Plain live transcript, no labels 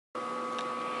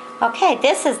Okay,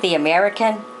 this is the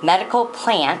American Medical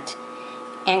Plant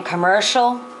and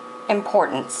Commercial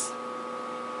Importance.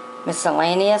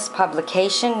 Miscellaneous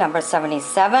publication number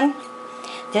 77.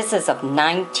 This is of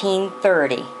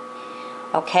 1930.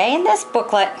 Okay, and this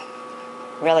booklet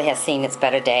really has seen its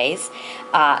better days.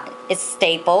 It's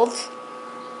stapled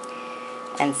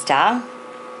and stuff.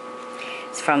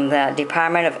 It's from the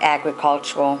Department of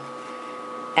Agriculture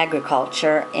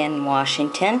in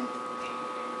Washington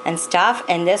and stuff,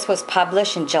 and this was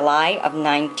published in July of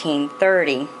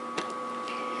 1930.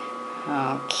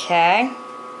 Okay,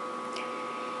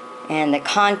 and the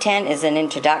content is an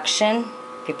introduction,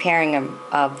 preparing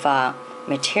of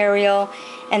material,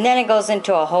 and then it goes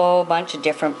into a whole bunch of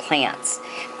different plants.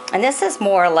 And this is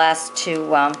more or less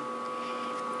to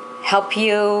help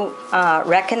you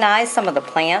recognize some of the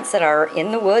plants that are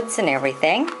in the woods and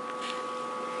everything.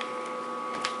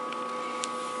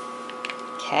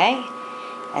 Okay,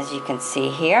 as you can see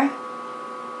here.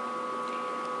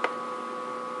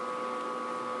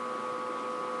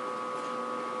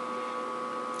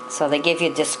 So they give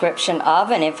you a description of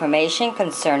and information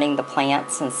concerning the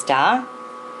plants and stuff.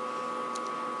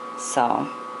 So,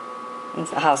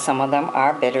 how some of them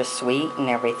are bittersweet and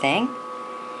everything.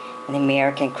 And the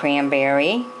American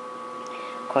cranberry.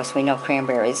 Of course, we know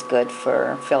cranberry is good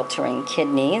for filtering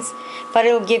kidneys. But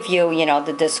it'll give you,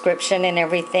 the description and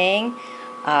everything.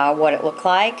 What it looked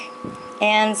like,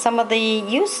 and some of the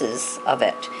uses of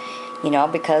it,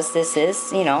 because this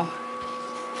is,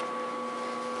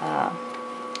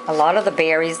 a lot of the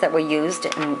berries that were used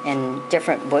in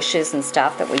different bushes and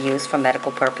stuff that were used for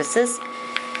medical purposes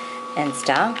and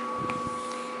stuff.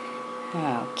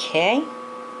 Okay.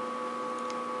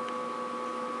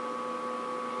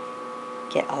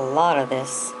 Get a lot of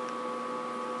this.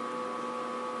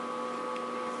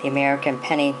 The American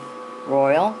Penny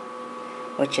Royal,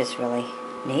 which is really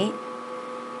neat.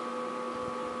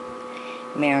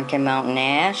 American Mountain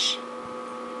Ash.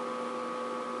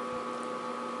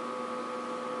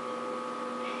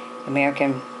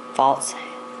 American False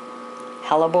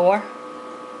Hellebore.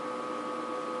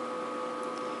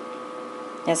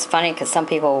 It's funny because some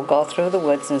people will go through the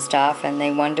woods and stuff and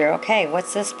they wonder, okay,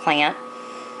 what's this plant?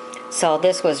 So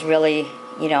this was really,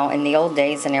 in the old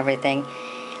days and everything,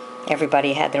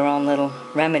 everybody had their own little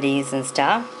remedies and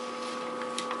stuff.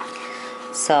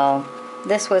 So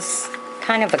this was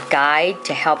kind of a guide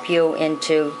to help you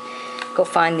into go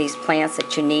find these plants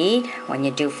that you need. When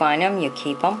you do find them, you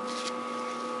keep them.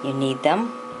 You need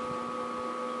them.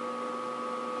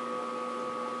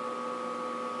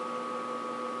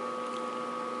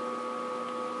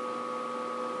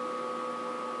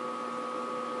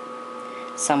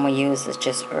 Some we use as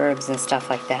just herbs and stuff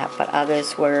like that, but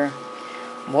others were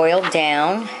boiled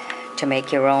down to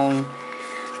make your own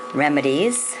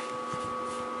remedies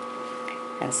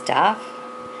and stuff.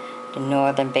 The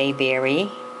northern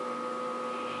bayberry,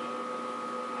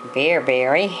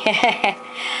 bearberry,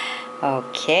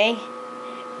 okay,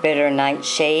 bitter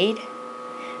nightshade,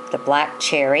 the black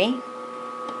cherry,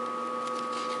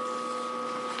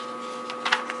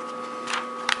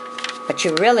 but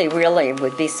you really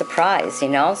would be surprised,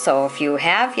 so if you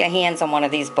have your hands on one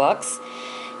of these books,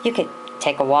 you could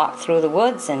take a walk through the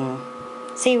woods and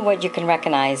see what you can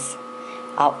recognize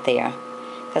out there.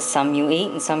 Because some you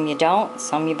eat and some you don't,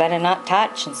 some you better not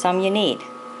touch and some you need.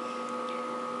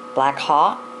 Black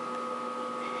hawk,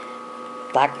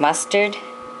 black mustard,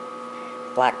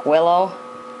 black willow,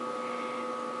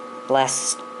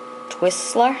 blessed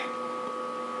twistler.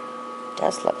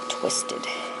 Does look twisted.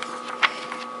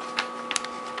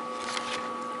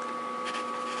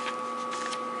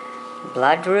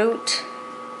 Bloodroot,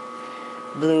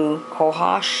 blue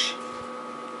cohosh,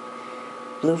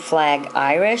 blue flag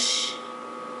Irish,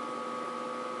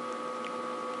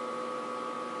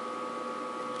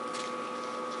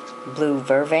 blue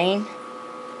vervain.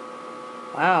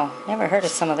 Wow, never heard of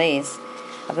some of these.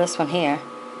 Of this one here.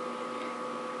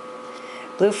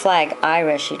 Blue flag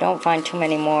Irish. You don't find too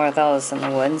many more of those in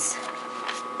the woods.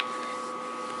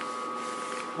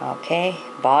 Okay,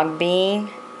 bog bean,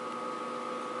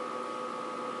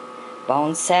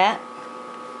 boneset,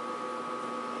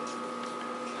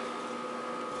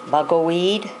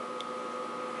 buggleweed,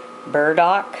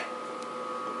 burdock.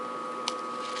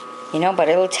 But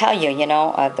it'll tell you,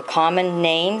 the common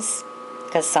names,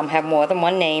 because some have more than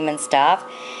one name and stuff.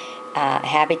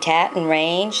 Habitat and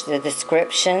range, the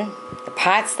description, the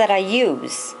parts that I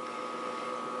use.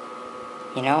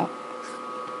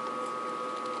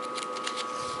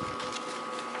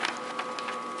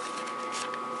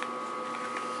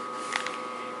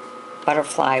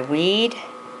 Butterfly weed,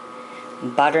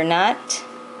 butternut,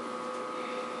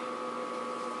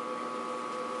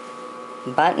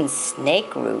 Button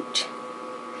snake root.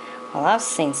 Well, I've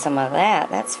seen some of that.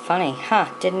 That's funny. Huh,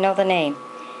 didn't know the name.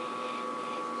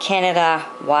 Canada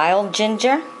wild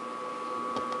ginger.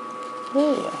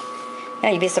 Ooh. Now,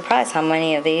 you'd be surprised how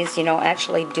many of these,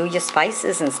 actually do your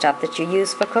spices and stuff that you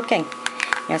use for cooking.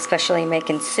 Especially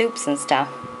making soups and stuff.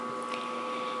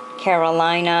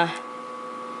 Carolina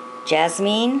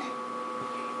jasmine.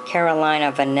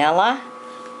 Carolina vanilla.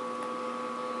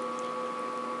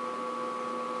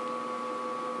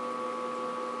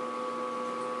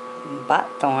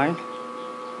 Buckthorn.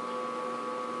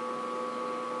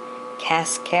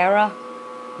 Cascara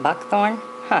buckthorn.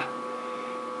 Huh.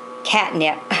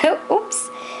 Catnip.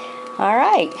 Oops.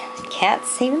 Alright.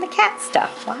 Cats, even the cat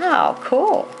stuff. Wow,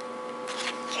 cool.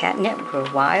 Catnip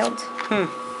grew wild.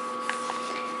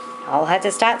 All had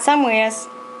to start somewheres.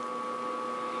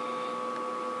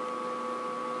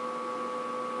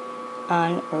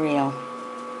 Unreal.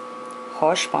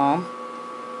 Horse balm.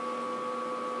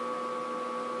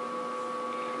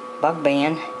 Bug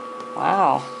ban.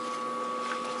 Wow.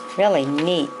 Really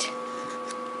neat.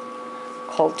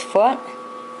 Coltfoot.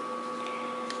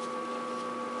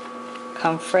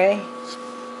 Comfrey.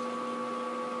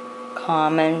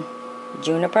 Common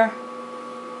juniper.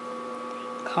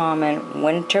 Common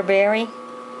winterberry.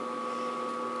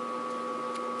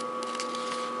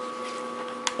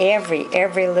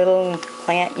 Every little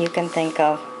plant you can think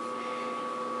of.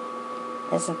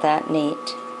 Isn't that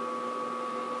neat?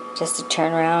 Just to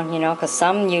turn around, because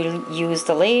some you use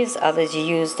the leaves, others you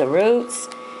use the roots.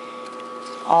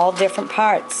 All different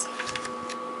parts.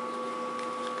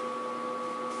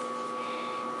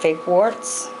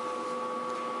 Figworts.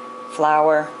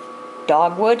 Flower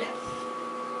dogwood.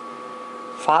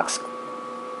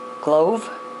 Foxglove.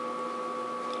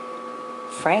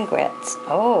 Fragrance.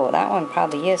 Oh, that one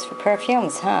probably used for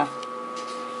perfumes, huh?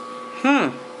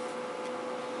 I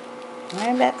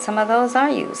bet some of those are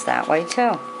used that way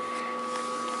too.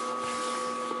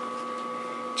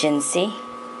 Ginseng.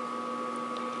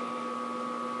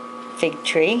 Fig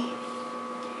tree.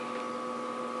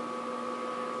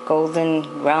 Golden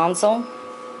groundsel.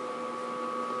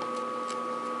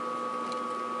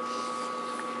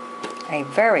 A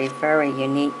very, very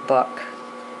unique book.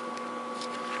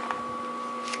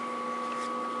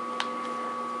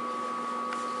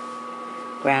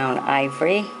 Brown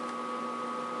ivory.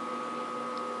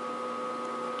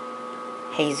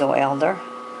 Hazel elder.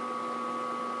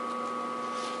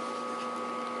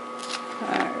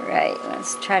 Alright,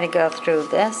 let's try to go through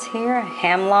this here.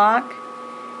 Hemlock.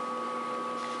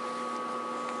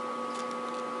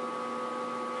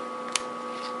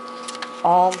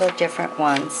 All the different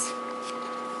ones.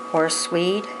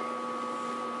 Horseweed.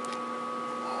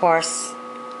 Horse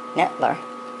nettler.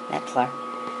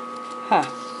 Huh.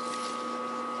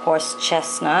 Horse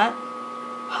chestnut.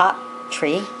 Hop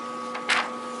tree.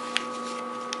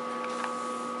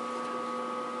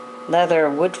 Leather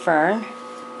wood fern.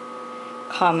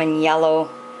 Common yellow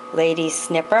lady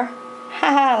snipper.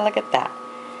 Haha, look at that.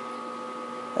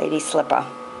 Lady slipper.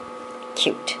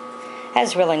 Cute.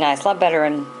 That's really nice. A lot better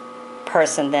in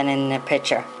person than in the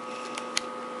picture.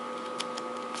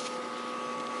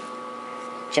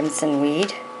 Jimson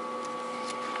weed.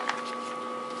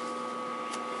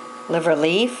 Liver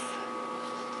leaf.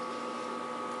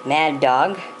 Mad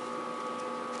dog.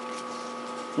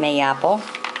 Mayapple.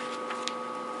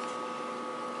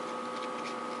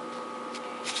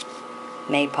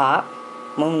 Maypop.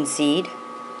 Moonseed.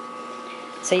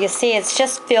 So you see it's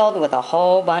just filled with a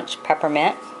whole bunch.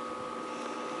 Peppermint.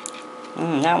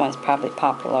 That one's probably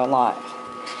popular a lot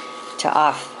to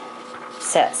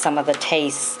offset some of the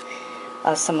tastes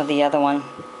of some of the other one.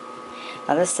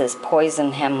 Now this is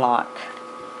poison hemlock.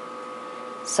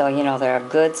 So there are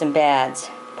goods and bads.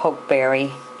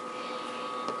 Pokeberry.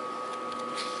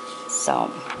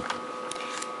 So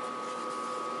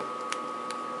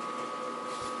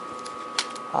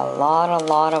a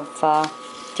lot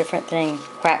of different things.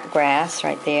 Quackgrass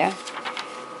right there.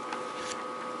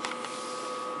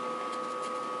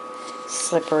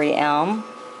 Slippery elm.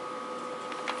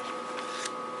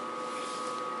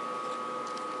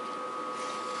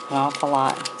 An awful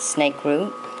lot. Snake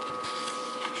root.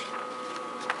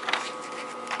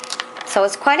 So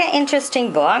it's quite an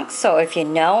interesting book. So if you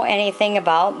know anything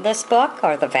about this book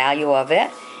or the value of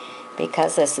it,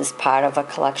 because this is part of a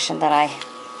collection that I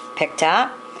picked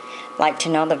up, like to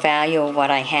know the value of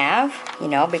what I have,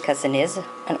 because it is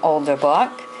an older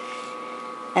book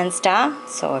and stuff.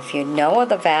 So if you know of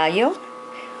the value,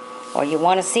 or you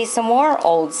want to see some more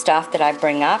old stuff that I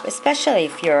bring up, especially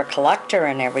if you're a collector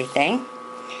and everything.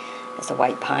 There's a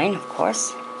white pine, of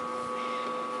course.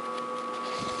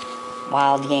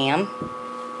 Wild yam.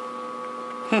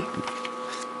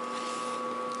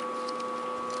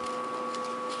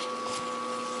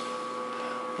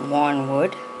 Worn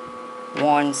wood,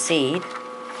 worn seed.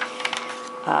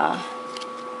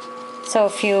 So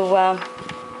if you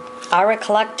are a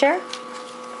collector,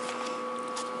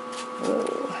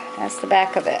 ooh, that's the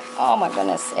back of it. Oh my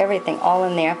goodness, everything all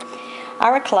in there.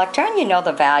 Are a collector and you know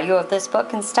the value of this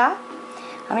book and stuff.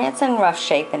 I mean, it's in rough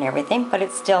shape and everything, but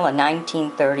it's still a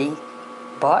 1930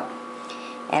 book.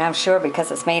 And I'm sure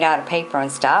because it's made out of paper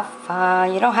and stuff,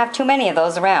 you don't have too many of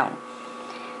those around.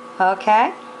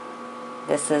 Okay,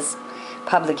 this is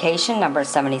publication number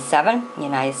 77,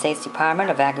 United States Department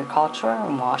of Agriculture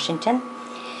in Washington.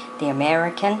 The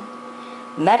American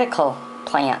Medical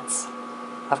Plants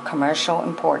of Commercial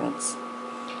Importance.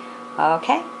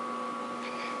 Okay,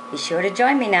 be sure to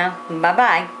join me now.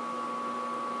 Bye-bye.